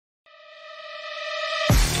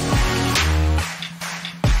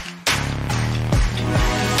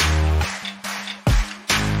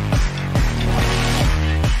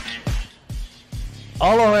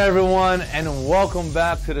Hello everyone and welcome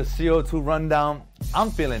back to the CO2 Rundown. I'm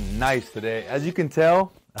feeling nice today. As you can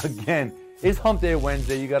tell, again, it's Hump Day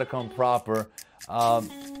Wednesday. You gotta come proper. I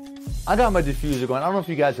got my diffuser going. I don't know if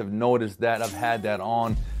you guys have noticed that. I've had that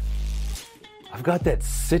on. I've got that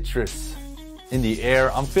citrus in the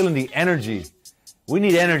air. I'm feeling the energy. We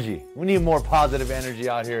need energy. We need more positive energy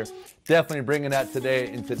out here. Definitely bringing that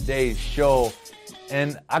today in today's show.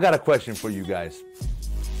 And I got a question for you guys.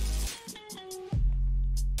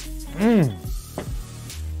 Do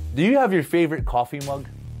you have your favorite coffee mug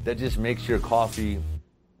that just makes your coffee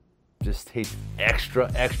just taste extra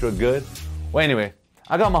good? Well, anyway,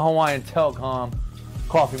 I got my Hawaiian Telecom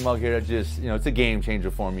coffee mug here that just, it's a game changer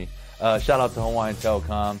for me. Shout out to Hawaiian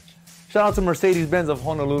Telecom. Shout out to Mercedes-Benz of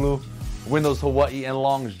Honolulu, Windows Hawaii, and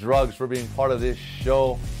Long's Drugs for being part of this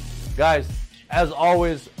show. Guys, as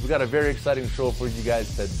always, we got a very exciting show for you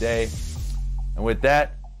guys today. And with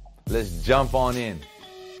that, let's jump on in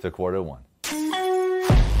to quarter one.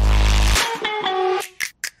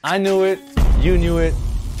 I knew it, you knew it,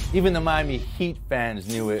 even the Miami Heat fans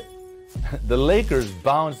knew it. The Lakers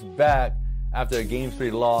bounced back after a Game 3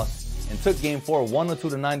 loss and took Game 4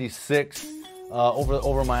 102-96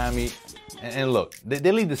 over Miami. And look,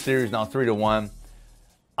 they lead the series now 3-1.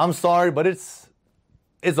 I'm sorry, but it's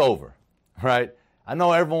over, right? I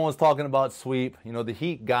know everyone was talking about sweep. The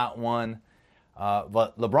Heat got one,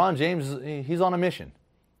 but LeBron James, he's on a mission.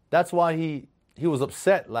 That's why he was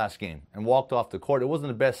upset last game and walked off the court. It wasn't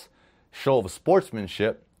the best show of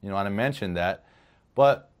sportsmanship, and I mentioned that.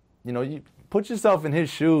 But, you put yourself in his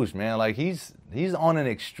shoes, man. Like, he's on an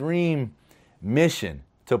extreme mission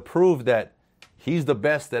to prove that he's the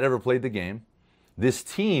best that ever played the game. This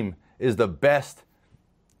team is the best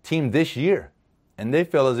team this year. And they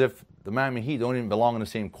feel as if the Miami Heat don't even belong in the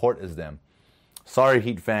same court as them. Sorry,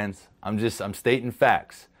 Heat fans. I'm stating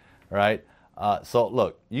facts, right? So,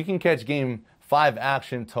 look, you can catch Game 5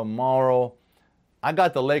 action tomorrow. I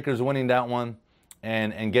got the Lakers winning that one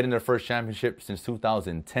and getting their first championship since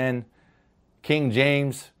 2010. King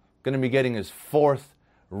James going to be getting his 4th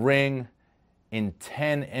ring in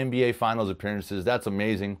 10 NBA Finals appearances. That's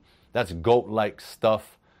amazing. That's GOAT-like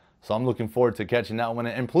stuff. So I'm looking forward to catching that one.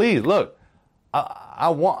 And please, look, I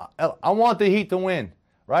want the Heat to win,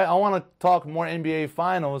 right? I want to talk more NBA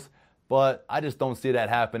Finals, but I just don't see that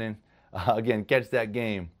happening. Again, catch that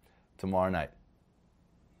game tomorrow night.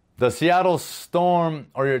 The Seattle Storm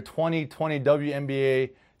are your 2020 WNBA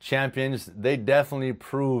champions. They definitely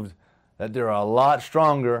proved that they're a lot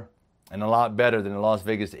stronger and a lot better than the Las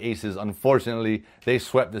Vegas Aces. Unfortunately, they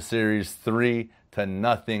swept the series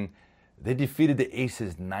 3-0. They defeated the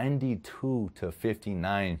Aces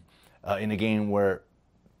 92-59 in a game where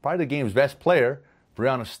probably the game's best player,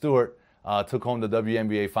 Breanna Stewart, took home the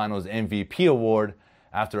WNBA Finals MVP award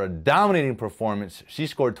after a dominating performance. She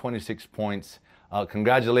scored 26 points.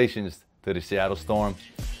 Congratulations to the Seattle Storm.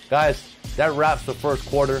 Guys, that wraps the first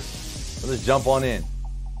quarter. So let's jump on in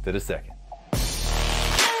to the second.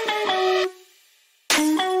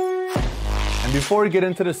 And before we get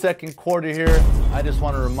into the second quarter here, I just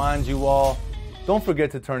want to remind you all, don't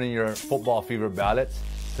forget to turn in your football fever ballots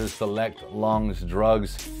to select Long's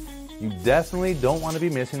Drugs. You definitely don't want to be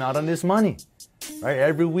missing out on this money, right?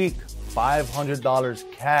 Every week,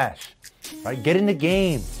 $500 cash, right? Get in the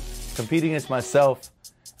game, compete against myself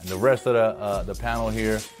and the rest of the panel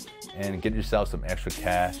here, and get yourself some extra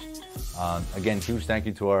cash. Again, huge thank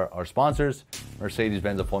you to our sponsors,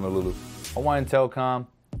 Mercedes-Benz of Honolulu, Hawaiian Telecom,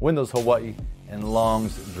 Windows Hawaii, and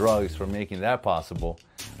Long's Drugs for making that possible.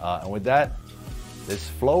 And with that, let's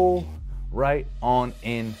flow right on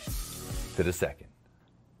in to the second.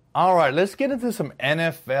 All right, let's get into some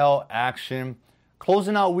NFL action.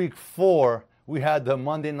 Closing out week 4, we had the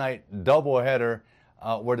Monday night doubleheader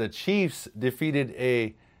where the Chiefs defeated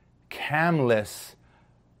a camless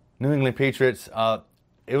New England Patriots.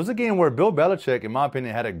 It was a game where Bill Belichick, in my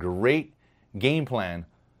opinion, had a great game plan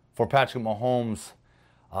for Patrick Mahomes.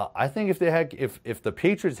 I think if the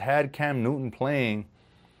Patriots had Cam Newton playing,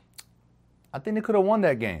 I think they could have won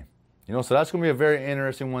that game. So that's going to be a very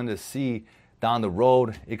interesting one to see down the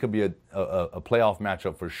road. It could be a playoff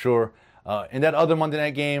matchup for sure. In that other Monday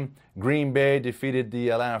night game, Green Bay defeated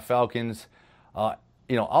the Atlanta Falcons. I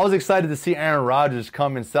was excited to see Aaron Rodgers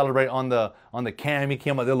come and celebrate on the cam. He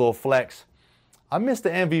came with a little flex. I missed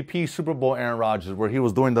the MVP Super Bowl Aaron Rodgers where he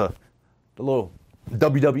was doing the little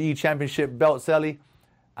WWE Championship belt celly.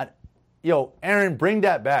 Aaron, bring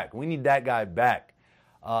that back. We need that guy back.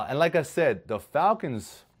 And like I said, the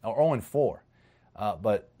Falcons are 0-4.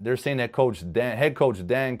 But they're saying that head coach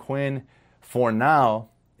Dan Quinn, for now,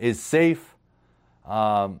 is safe.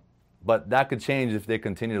 but that could change if they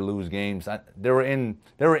continue to lose games. They were in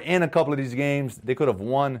a couple of these games. They could have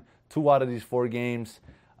won 2 out of these 4 games,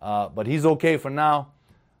 but he's okay for now.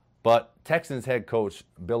 But Texans head coach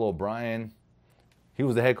Bill O'Brien, he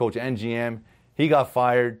was the head coach and GM. He got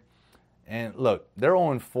fired. And look, they're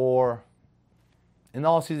 0-4. In the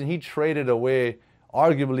offseason, he traded away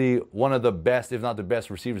arguably one of the best, if not the best,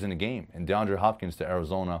 receivers in the game, and DeAndre Hopkins to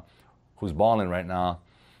Arizona, who's balling right now,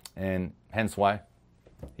 and hence why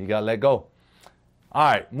he got let go.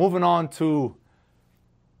 All right, moving on to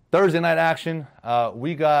Thursday night action.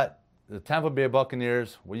 We got the Tampa Bay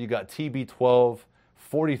Buccaneers, where you got TB12,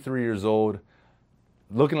 43 years old,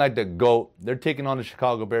 looking like the GOAT. They're taking on the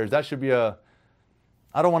Chicago Bears. That should be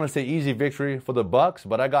I don't want to say easy victory for the Bucs,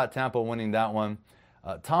 but I got Tampa winning that one.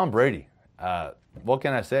 Tom Brady, what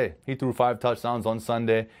can I say? He threw 5 touchdowns on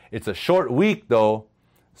Sunday. It's a short week, though,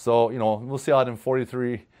 so, we'll see how them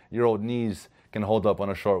 43-year-old knees can hold up on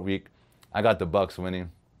a short week. I got the Bucs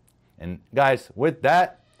winning. And, guys, with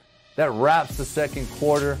that wraps the second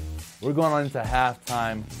quarter. We're going on into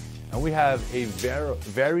halftime, and we have a very,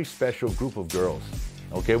 very special group of girls.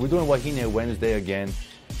 Okay, we're doing Wahine Wednesday again,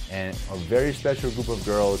 and a very special group of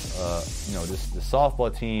girls. The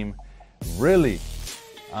softball team really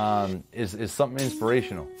is something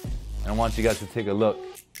inspirational. And I want you guys to take a look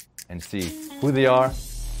and see who they are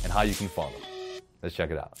and how you can follow. Let's check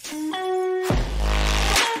it out.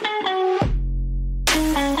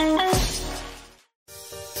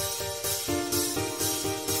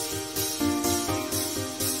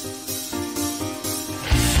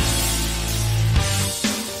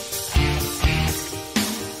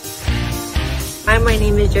 Hi, my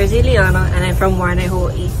name is Jersey Liana, and I'm from Warner,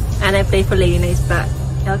 Hawaii, and I play for Lady Knights Black.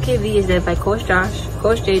 LKV is led by Coach Josh,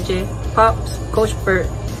 Coach JJ, Pops, Coach Bert,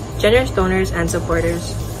 generous donors, and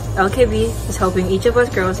supporters. LKV is helping each of us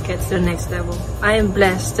girls get to the next level. I am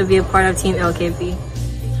blessed to be a part of Team LKV. Hi,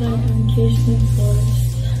 I'm Kirsten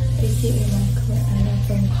Forrest, aka Michael, and I'm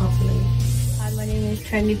from Copley. Hi, my name is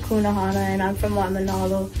Trendy Punahana, and I'm from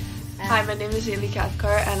Waimanalo. Hi, my name is Haley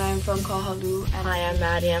Cathcart, and I'm from Kahalu. Hi, I'm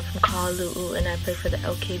Maddie. I'm from Kahalu'u, and I play for the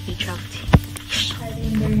LKB travel team. Hi,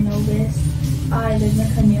 I'm Barry Novis. I live in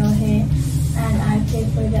Kaneohe, and I play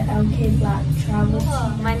for the LK Black travel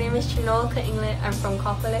team. My name is Chinoa Ka'inglet. I'm from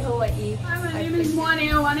Kapolei, Hawaii. Hi, my name is Moani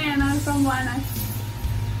Owane, and I'm from Waianae.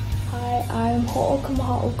 Hi, I'm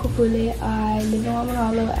Ho'okamaha'o Kapule. I live in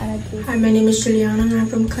Waimanalo, and I play. Hi, my name is Juliana, and I'm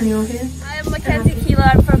from Kaneohe. I'm Mackenzie Keela.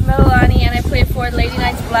 I'm from Mililani, and I play for Lady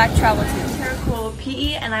Knights Black Travel Team. Terracool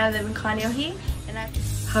PE, and I live in Kaneohe.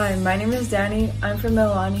 Hi, my name is Danny. I'm from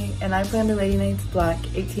Mililani, and I play on the Lady Knights Black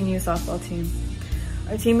 18U softball team.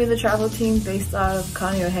 Our team is a travel team based out of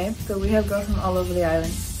Kaneohe, but we have girls from all over the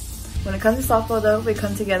island. When it comes to softball, though, we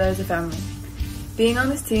come together as a family. Being on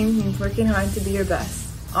this team means working hard to be your best,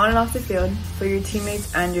 on and off the field, for your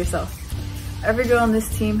teammates and yourself. Every girl on this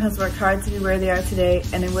team has worked hard to be where they are today,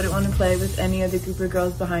 and I wouldn't want to play with any other group of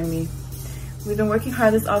girls behind me. We've been working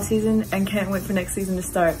hard this off-season and can't wait for next season to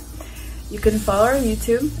start. You can follow our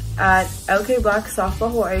YouTube at LK Black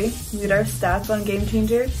Softball Hawaii, read our stats on Game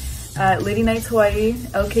Changer at Lady Knights Hawaii,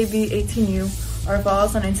 LKB18U, or follow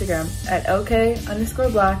us on Instagram at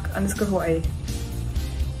LK_Black_Hawaii.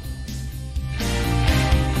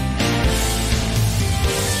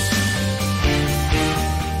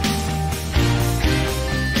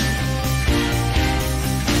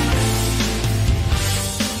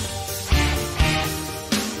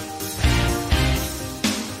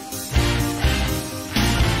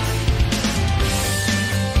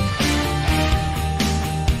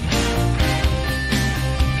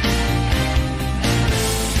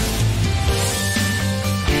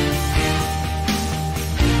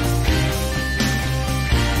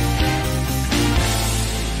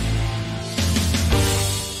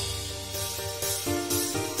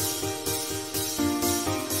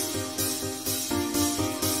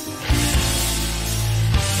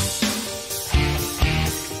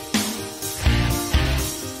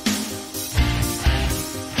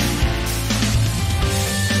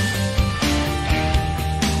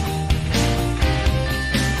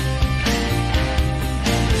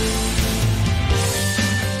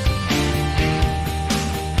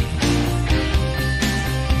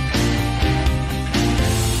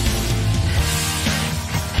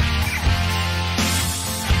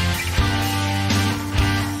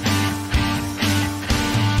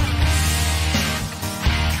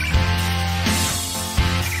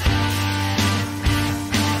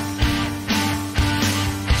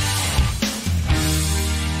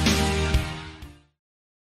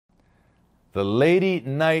 The Lady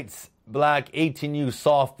Knights Black 18U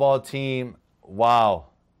softball team. Wow.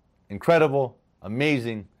 Incredible.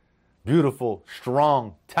 Amazing. beautiful,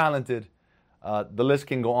 strong, talented. The list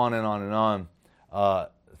can go on and on and on.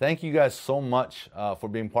 Thank you guys so much for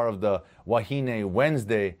being part of the Wahine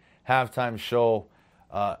Wednesday halftime show.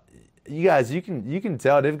 You guys, you can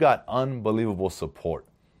tell they've got unbelievable support.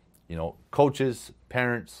 You know, coaches,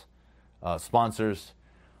 parents, sponsors.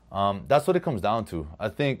 That's what it comes down to. I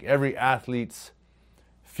think every athlete's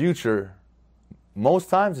future, most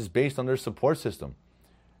times, is based on their support system.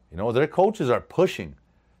 You know, their coaches are pushing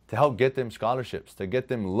to help get them scholarships, to get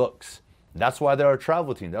them looks. That's why they're a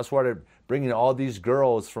travel team. That's why they're bringing all these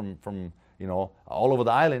girls from you know, all over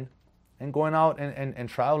the island and going out and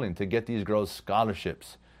traveling to get these girls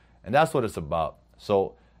scholarships. And that's what it's about.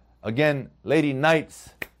 So, again, Lady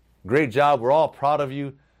Knights, great job. We're all proud of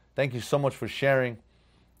you. Thank you so much for sharing.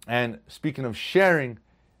 And speaking of sharing,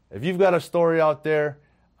 if you've got a story out there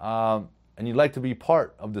and you'd like to be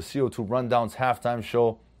part of the CO2 Rundown's halftime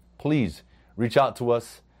show, please reach out to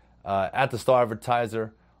us at the Star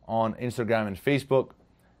Advertiser on Instagram and Facebook.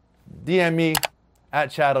 DM me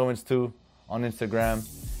at Chad Owens 2 on Instagram.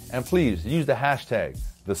 And please use the hashtag,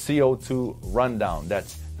 the CO2 Rundown.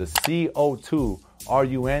 That's the CO2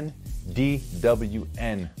 RUNDWN.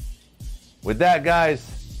 With that,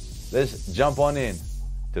 guys, let's jump on in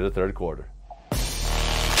to the third quarter.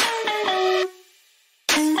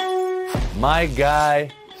 My guy,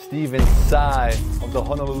 Stephen Tsai of the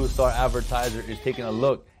Honolulu Star Advertiser, is taking a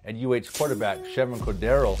look at UH quarterback Chevan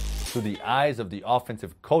Cordero through the eyes of the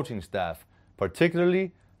offensive coaching staff,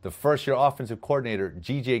 particularly the first-year offensive coordinator,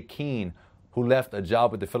 G.J. Keane, who left a job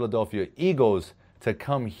with the Philadelphia Eagles to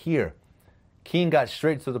come here. Keane got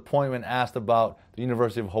straight to the point when asked about the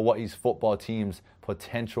University of Hawaii's football team's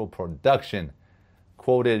potential production.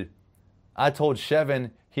 Quoted, "I told Chevan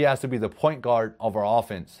he has to be the point guard of our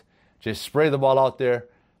offense. Just spray the ball out there,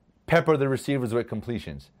 pepper the receivers with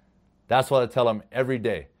completions. That's what I tell him every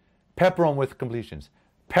day. Pepper them with completions.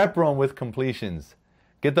 Pepper them with completions.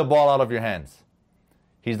 Get the ball out of your hands."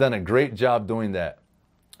 He's done a great job doing that.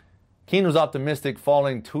 Keane was optimistic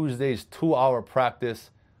following Tuesday's 2-hour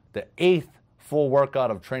practice, the 8th full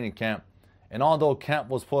workout of training camp. And although camp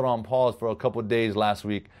was put on pause for a couple days last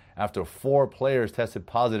week after 4 players tested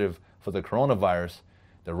positive for the coronavirus,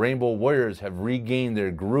 the Rainbow Warriors have regained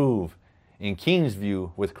their groove, in Keane's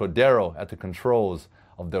view, with Cordero at the controls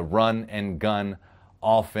of the run-and-gun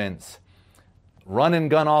offense.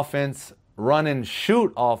 Run-and-gun offense,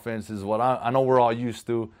 run-and-shoot offense is what I know we're all used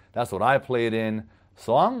to. That's what I played in.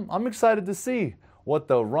 So I'm excited to see what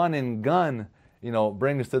the run-and-gun,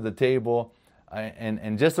 brings to the table.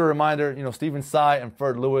 And just a reminder, Stephen Tsai and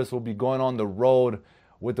Ferd Lewis will be going on the road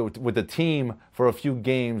with the team for a few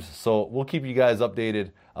games. So we'll keep you guys updated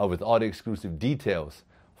with all the exclusive details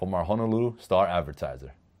from our Honolulu Star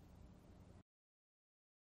Advertiser.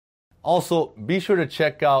 Also, be sure to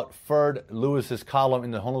check out Ferd Lewis's column in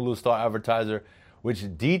the Honolulu Star Advertiser,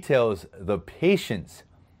 which details the patience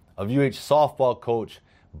of UH softball coach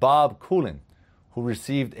Bob Coolin, who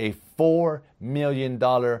received a $4 million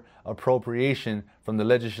appropriation from the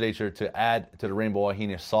legislature to add to the Rainbow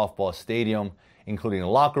Wahine softball stadium, including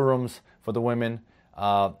locker rooms for the women.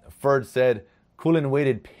 Ferd said Coolin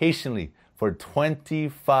waited patiently for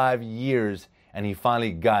 25 years and he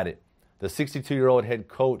finally got it. The 62-year-old head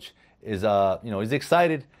coach is he's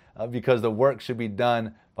excited because the work should be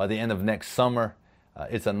done by the end of next summer.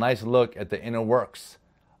 It's a nice look at the inner works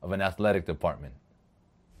of an athletic department.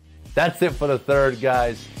 That's it for the third,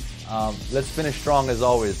 guys. Let's finish strong as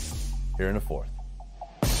always here in the fourth.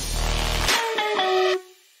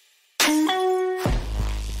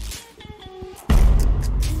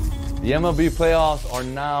 The MLB playoffs are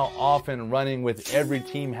now off and running, with every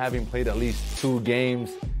team having played at least 2 games.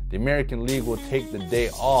 The American League will take the day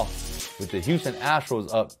off, with the Houston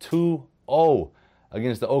Astros up 2-0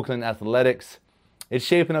 against the Oakland Athletics. It's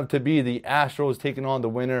shaping up to be the Astros taking on the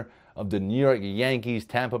winner of the New York Yankees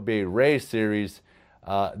Tampa Bay Rays series.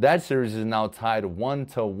 That series is now tied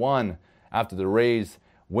 1-1 after the Rays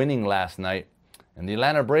winning last night. And the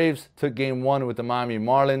Atlanta Braves took game 1 with the Miami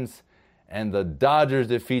Marlins. And the Dodgers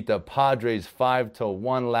defeat the Padres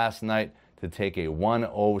 5-1 last night to take a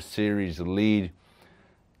 1-0 series lead.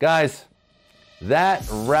 Guys, that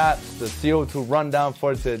wraps the CO2 rundown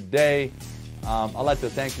for today. I'd like to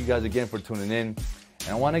thank you guys again for tuning in. And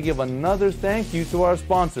I want to give another thank you to our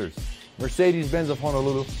sponsors, Mercedes-Benz of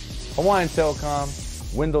Honolulu, Hawaiian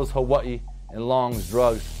Telecom, Windows Hawaii, and Long's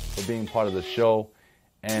Drugs for being part of the show.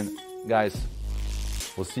 And guys,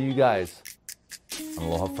 we'll see you guys on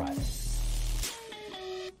Aloha Friday.